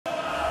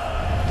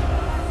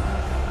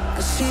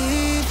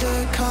see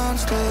the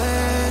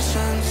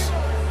constellations.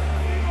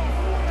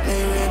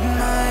 They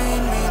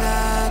remind me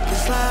that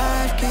this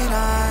life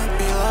cannot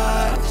be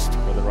lost.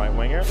 For the right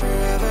winger.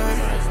 Forever.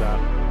 Besides that,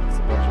 there's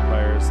a bunch of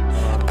players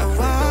on I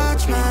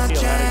watch my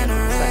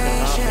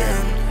generation.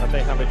 That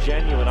they have a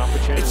genuine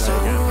opportunity. It's so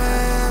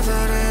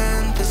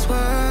evident this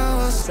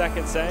world was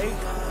second save.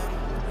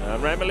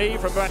 And Remily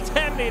from about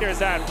 10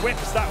 meters out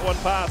whips that one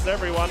past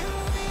everyone.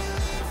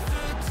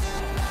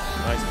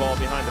 Nice ball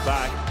behind the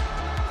back.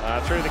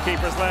 Through the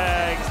keeper's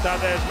legs.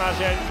 Tadej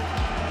Majen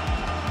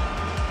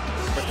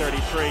for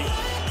 33.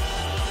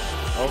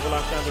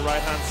 Overlapped down the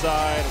right hand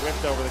side.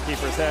 Whipped over the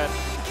keeper's head.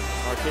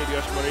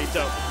 Arkadiusz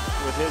Morito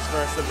with his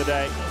first of the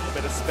day. A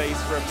bit of space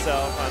for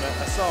himself and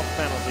a soft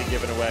penalty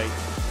given away.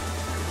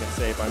 Good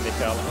save by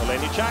Mikhail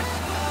Olejniczak.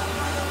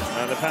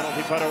 And the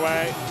penalty put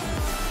away.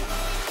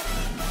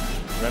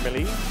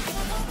 Remily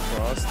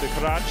cross to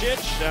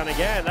Karadzic, and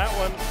again that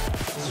one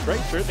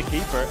straight through the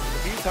keeper. A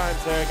few times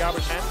there,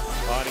 Gabriel.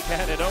 And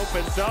again it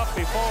opens up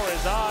before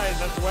his eyes.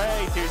 That's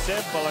way too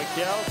simple. And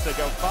Kielce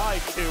go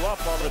 5-2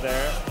 up over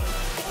there.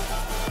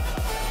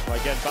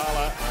 Again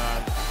Bala,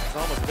 and it's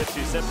almost a bit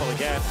too simple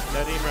again.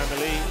 Nadim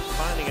Remily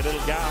finding a little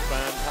gap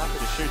and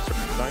happy to shoot.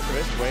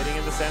 Blankovic waiting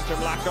in the centre.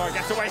 Blackguard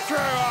gets away through.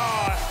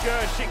 Oh,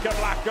 good. Shika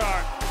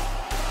Blackguard.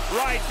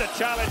 Right, the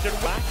challenge and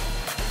back.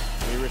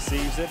 He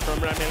receives it from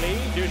Remily.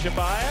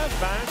 Dujabaya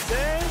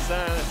bounces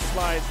and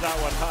slides that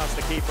one past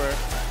the keeper.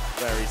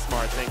 Very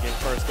smart thinking.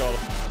 First goal,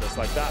 just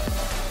like that.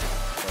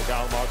 So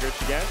Gal Mogric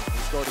again. He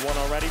scored one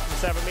already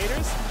from 7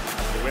 meters.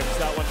 He whips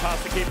that one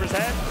past the keeper's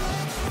head.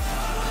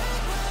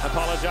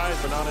 Apologise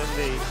for not in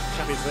the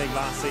Champions League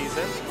last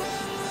season.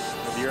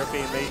 In the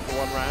European League for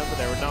one round, but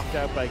they were knocked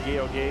out by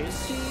Georgi.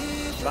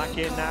 Back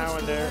in now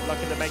and they're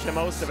looking to make the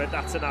most of it.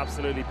 That's an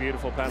absolutely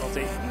beautiful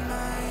penalty.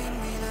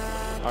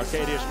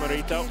 Arkadiusz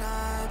Morito,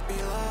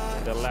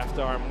 the left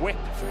arm whip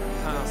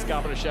past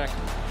Gabrishek.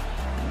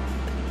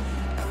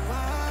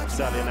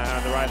 Celje now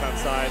on the right hand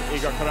side.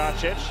 Igor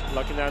Karadzic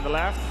looking down the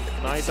left.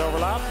 Nice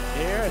overlap.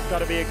 Here, it's got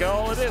to be a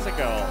goal. It is a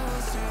goal.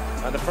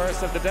 And the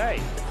first of the day.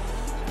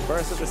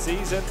 First of the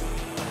season.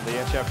 The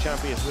HF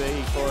Champions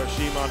League for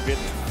Szymon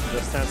Witten.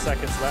 Just 10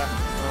 seconds left.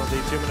 On the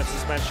 2-minute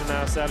suspension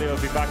now. Celje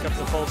will be back up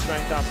to full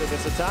strength after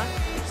this attack.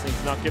 Just needs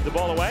to not give the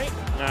ball away.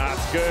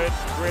 That's good.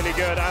 Really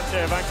good. Ante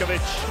Ivankovic.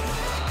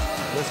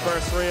 His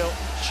first real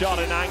shot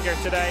in anger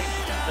today.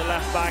 The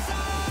left back.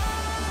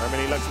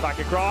 Remily looks back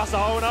across.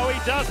 Oh no, he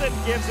doesn't.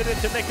 Gives it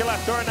into Nicola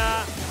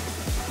Turna.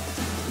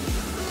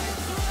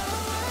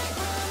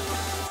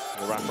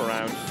 The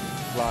wraparound.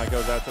 Vlad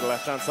goes out to the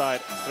left hand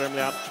side.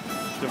 Strymlian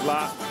to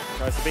Vlad.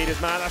 Tries to beat his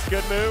man. That's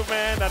good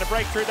movement. And a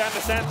breakthrough down the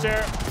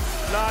centre.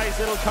 Nice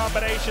little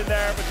combination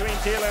there between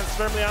Thiele and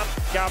Strymlian.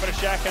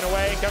 Gabrishek and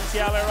away comes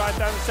Celje right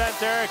down the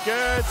centre.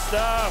 Good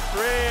stuff.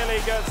 Really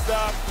good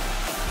stuff.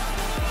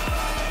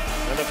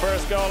 And the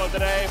first goal of the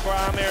day for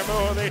Amir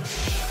Muhovic.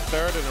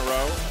 Third in a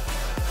row.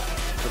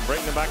 Can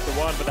bring them back to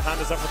one, but the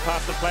hand is up for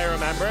past the play,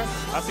 remember.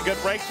 That's a good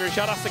breakthrough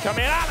shot, has to come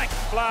in. Alex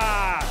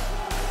Vlad!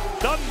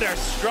 Thunder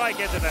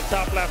strike into the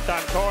top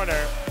left-hand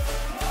corner.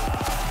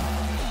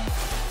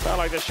 Felt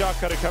like the shot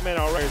could have come in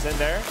already. In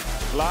there.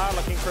 Vlad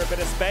looking for a bit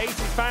of space.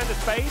 He found the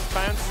space,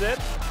 bounces it.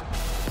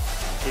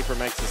 Keeper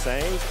makes the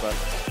save, but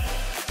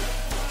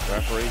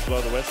referees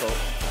blow the whistle.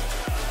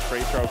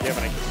 Free throw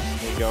given.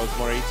 Here goes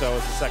Morito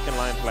as the second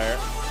line player.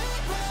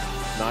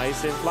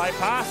 Nice in-flight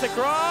pass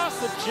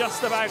across. It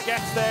just about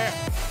gets there.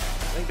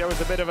 I think there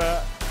was a bit of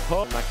a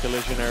pull in that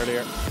collision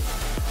earlier.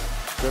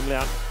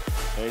 Strymlian.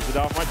 There's it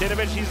off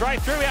Martinovic. He's right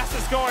through. He has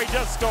to score. He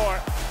does score.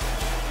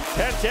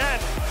 10-10.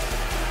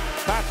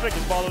 Patrick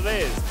is ball it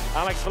is.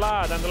 Alex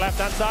Vlad on the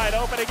left-hand side.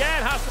 Open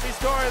again. Has to be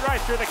scored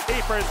right through the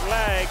keeper's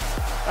legs.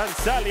 And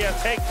Celje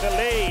take the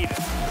lead.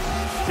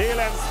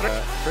 Thiele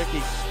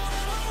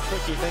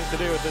tricky thing to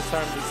do at this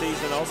time of the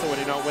season, also when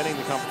you're not winning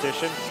the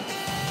competition.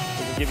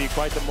 It can give you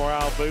quite the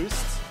morale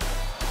boost.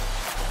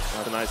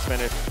 That's a nice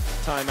finish.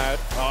 Timeout.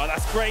 Oh,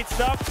 that's great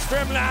stuff.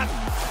 Strymlian.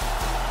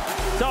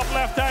 Top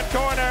left-hand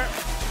corner.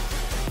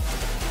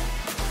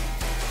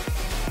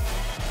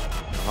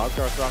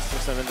 Hoggarth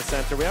Rasmussen in the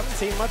centre. We haven't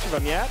seen much of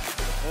him yet.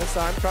 This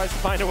time tries to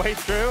find a way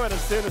through, and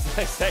as soon as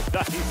they say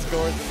that, he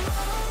scores.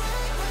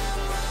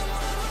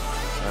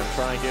 And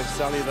try and give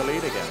Celje the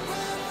lead again.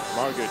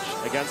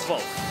 Marguc against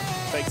Wolf.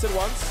 Fakes it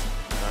once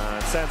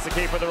and sends the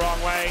keeper the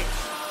wrong way.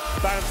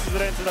 Bounces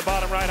it into the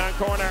bottom right-hand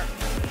corner.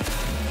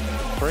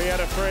 3 out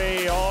of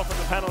 3, all from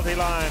the penalty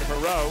line for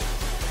Rowe.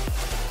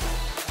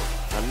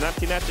 And an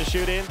empty net to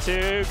shoot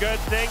into. Good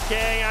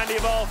thinking. Andy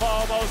Wolf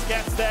almost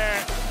gets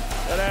there.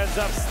 It ends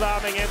up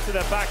slamming into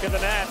the back of the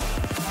net.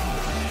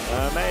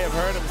 May have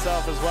hurt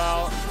himself as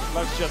well.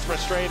 Looks just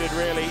frustrated,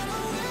 really.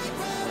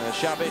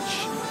 Šabić,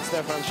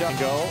 Stefan Šabić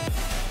goal.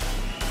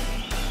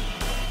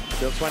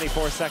 Still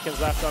 24 seconds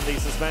left on the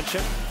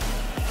suspension.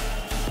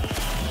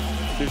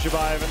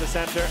 Dushabayev in the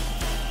centre.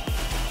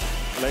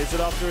 Lays it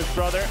off to his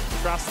brother,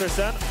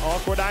 Rasterson.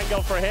 Awkward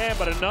angle for him,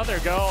 but another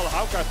goal.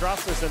 Hoggarth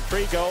Rasterson,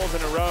 3 goals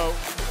in a row.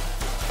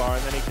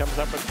 And then he comes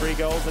up with 3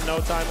 goals in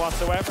no time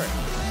whatsoever.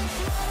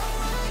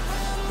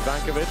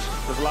 Ivankovic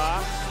to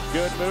Vla.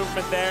 Good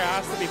movement there,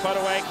 has to be put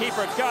away.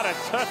 Keeper got a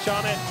touch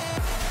on it.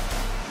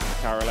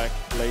 Karolek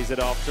lays it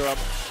off to him.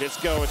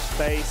 Sichko with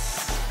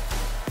space.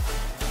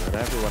 And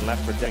everyone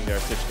left for ding there,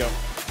 Sichko.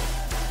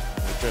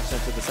 He drifts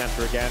into the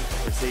centre again.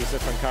 Receives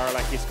it from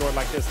Karolek. He scored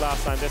like this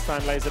last time. This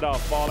time lays it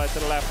off. Ball out to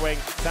the left wing.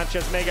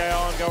 Sanchez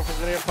Miguel go for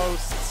the near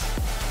posts.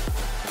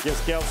 It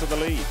gives Kielce the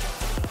lead.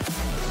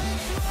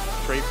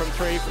 3 from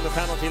 3 from the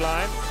penalty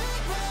line.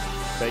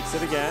 Takes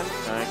it again.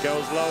 And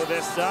goes low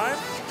this time.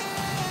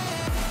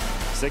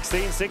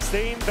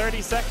 16-16.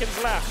 30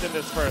 seconds left in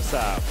this first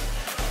half.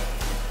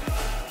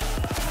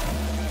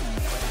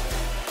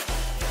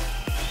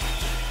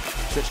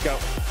 Sichko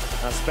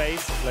has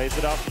space, lays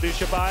it off to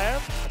Dushabayev.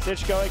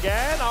 Sichko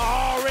again,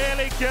 oh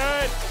really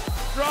good!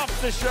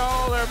 Drops the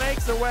shoulder,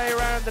 makes a way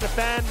around the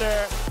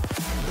defender.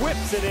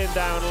 Whips it in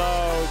down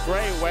low,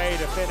 great way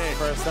to finish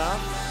first half.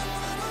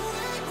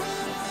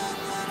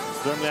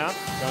 Strumlian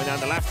going down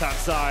the left-hand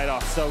side, oh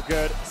so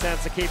good.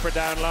 Sends the keeper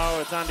down low,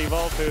 it's Andy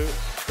Wolf who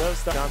does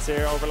stop. Chance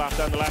here, overlap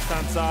down the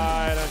left-hand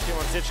side, and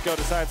Szymon Sichko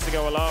decides to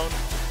go alone.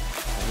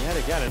 And yet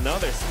again,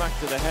 another smack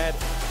to the head.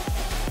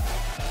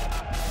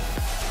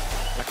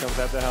 That comes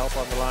out to help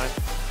on the line.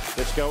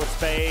 Sichko with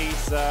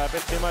space, a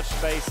bit too much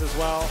space as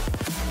well.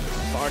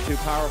 Far too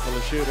powerful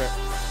a shooter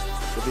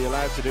to be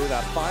allowed to do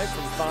that. 5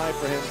 from 5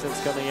 for him since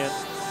coming in.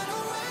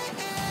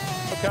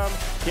 Here comes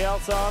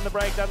Kielce on the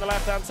break down the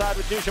left-hand side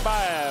with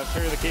Dushabayev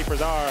through the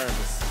keeper's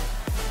arms.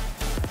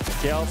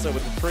 Kielce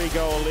with the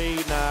 3-goal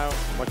lead now.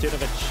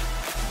 Martinovic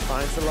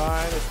finds the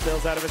line, it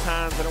spills out of his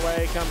hands and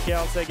away comes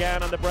Kielce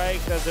again on the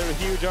break. There's a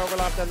huge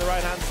overlap down the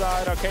right-hand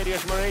side.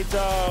 Arkadiusz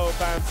Marito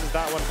bounces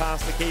that one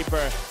past the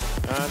keeper.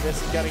 And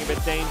this is getting a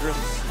bit dangerous,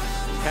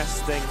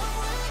 testing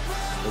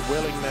the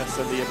willingness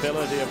and the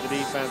ability of the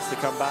defense to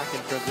come back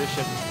in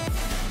transition.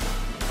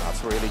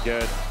 That's really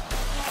good.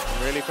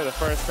 And really for the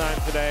first time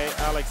today,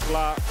 Alex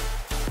Vla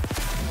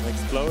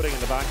exploding in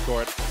the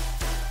backcourt.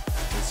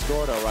 He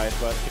scored all right,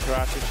 but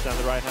Karacic down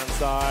the right-hand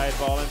side,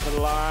 ball into the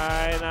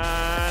line,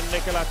 and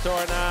Nicola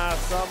Torna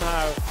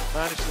somehow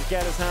managed to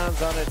get his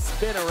hands on it,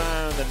 spin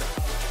around, and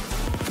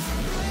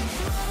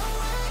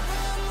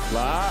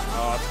Vla,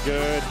 oh, it's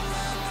good.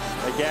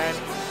 Again,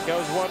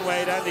 goes one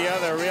way down the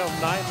other, real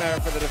nightmare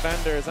for the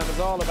defenders, and it's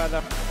all about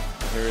that.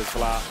 Here is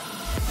Vla.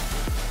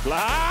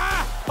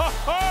 Vla!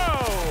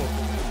 Ho-ho!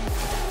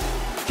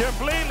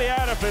 Completely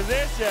out of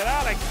position.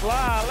 Alex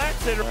Vla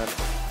lets it and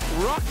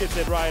rockets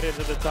it right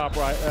into the top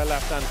right,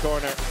 left-hand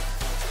corner.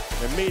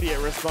 Immediate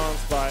response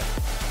by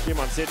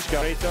Szymon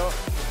Sichko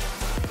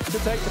to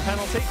take the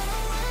penalty.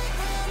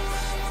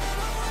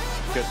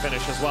 Good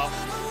finish as well.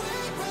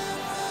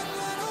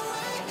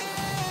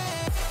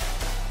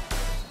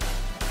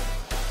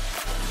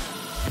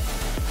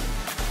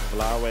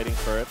 Vla waiting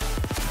for it.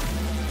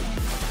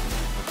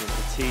 Looking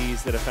to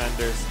tease the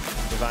defenders.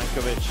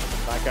 Ivankovic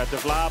back out to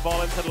Vla,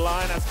 ball into the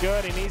line, that's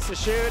good. He needs to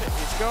shoot,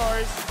 he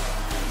scores.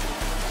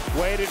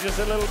 Waited just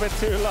a little bit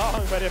too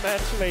long, but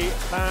eventually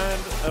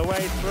found a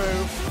way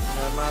through.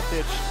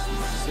 Matic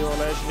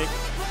Suolejnik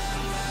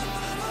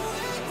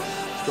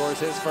scores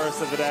his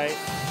first of the day.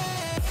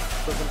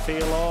 Doesn't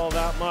feel all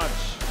that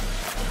much.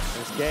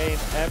 This game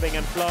ebbing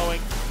and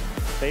flowing.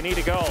 They need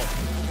a goal.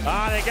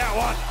 Ah, they got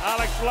one.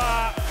 Alex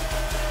Vla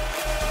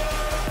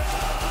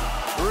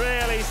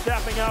really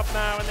stepping up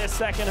now in this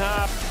second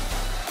half.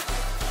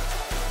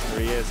 Here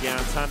he is,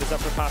 Jan's hand is up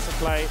for pass and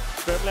play.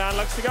 Strumlian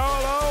looks to go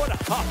alone.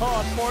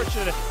 Oh,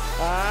 unfortunate.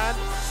 And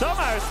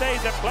somehow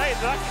stays in play.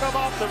 Did that come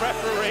off the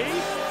referee?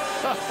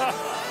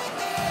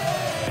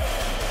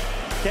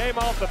 Came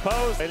off the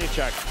post.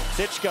 Lichuk.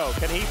 Sichko,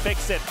 can he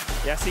fix it?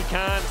 Yes, he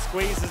can.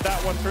 Squeezes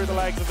that one through the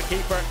legs of the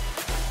keeper.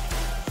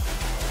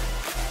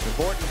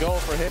 Important goal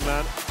for him,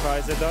 man.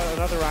 Tries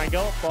another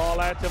angle. Ball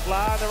out to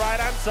Vla on the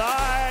right-hand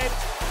side.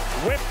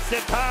 Whips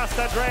it past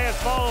Andreas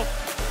Wolf.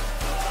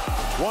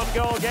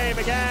 1-goal game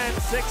again.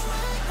 6.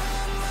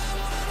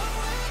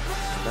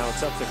 Now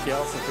it's up to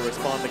Kielce to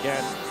respond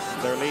again.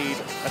 Their lead,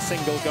 a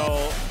single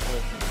goal.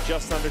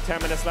 Just under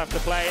 10 minutes left to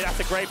play. That's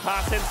a great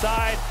pass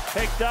inside.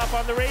 Picked up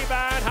on the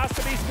rebound. Has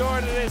to be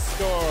scored. It is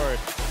scored.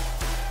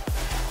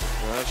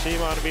 Well,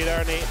 Szymon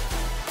Widerny.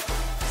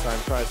 This time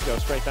tries to go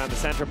straight down the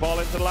centre. Ball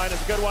into the line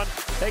is a good one.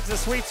 Takes a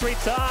sweet, sweet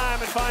time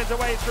and finds a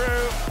way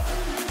through.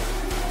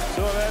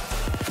 So it.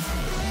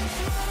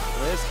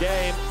 This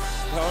game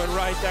going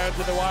right down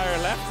to the wire.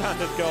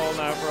 Left-handed goal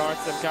now for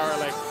Artem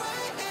Karolek.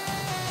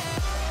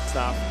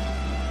 Stop.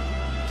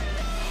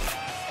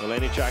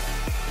 Olejniczak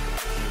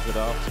gives it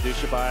off to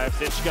Dushabayev.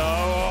 Sichko.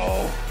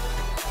 Oh.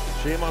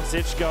 Szymon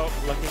Sichko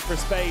looking for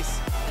space.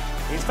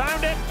 He's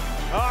found it.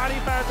 Oh, and he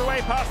found the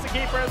way past the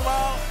keeper as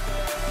well.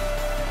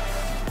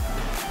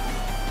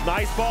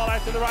 Nice ball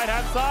out to the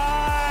right-hand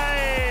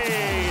side.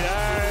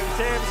 And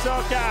Tim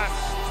Sokan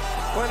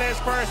with his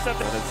first of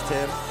the... And it's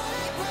Tim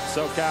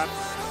Sokan.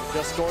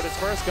 Just scored his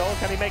first goal.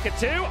 Can he make it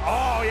 2?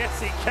 Oh, yes,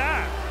 he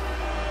can.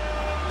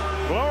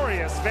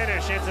 Glorious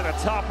finish into the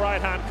top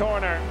right-hand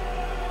corner.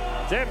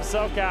 Tim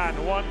Sokan,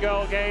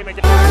 1-goal game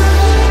again.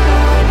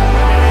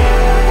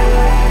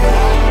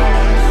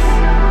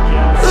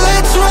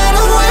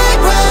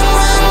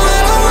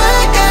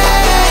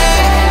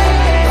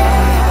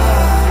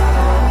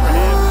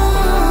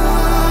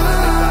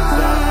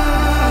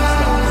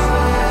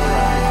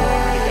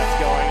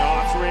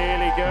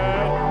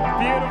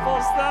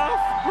 Beautiful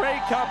stuff.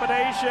 Great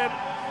combination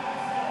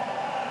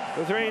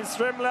between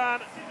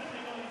Strimland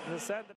and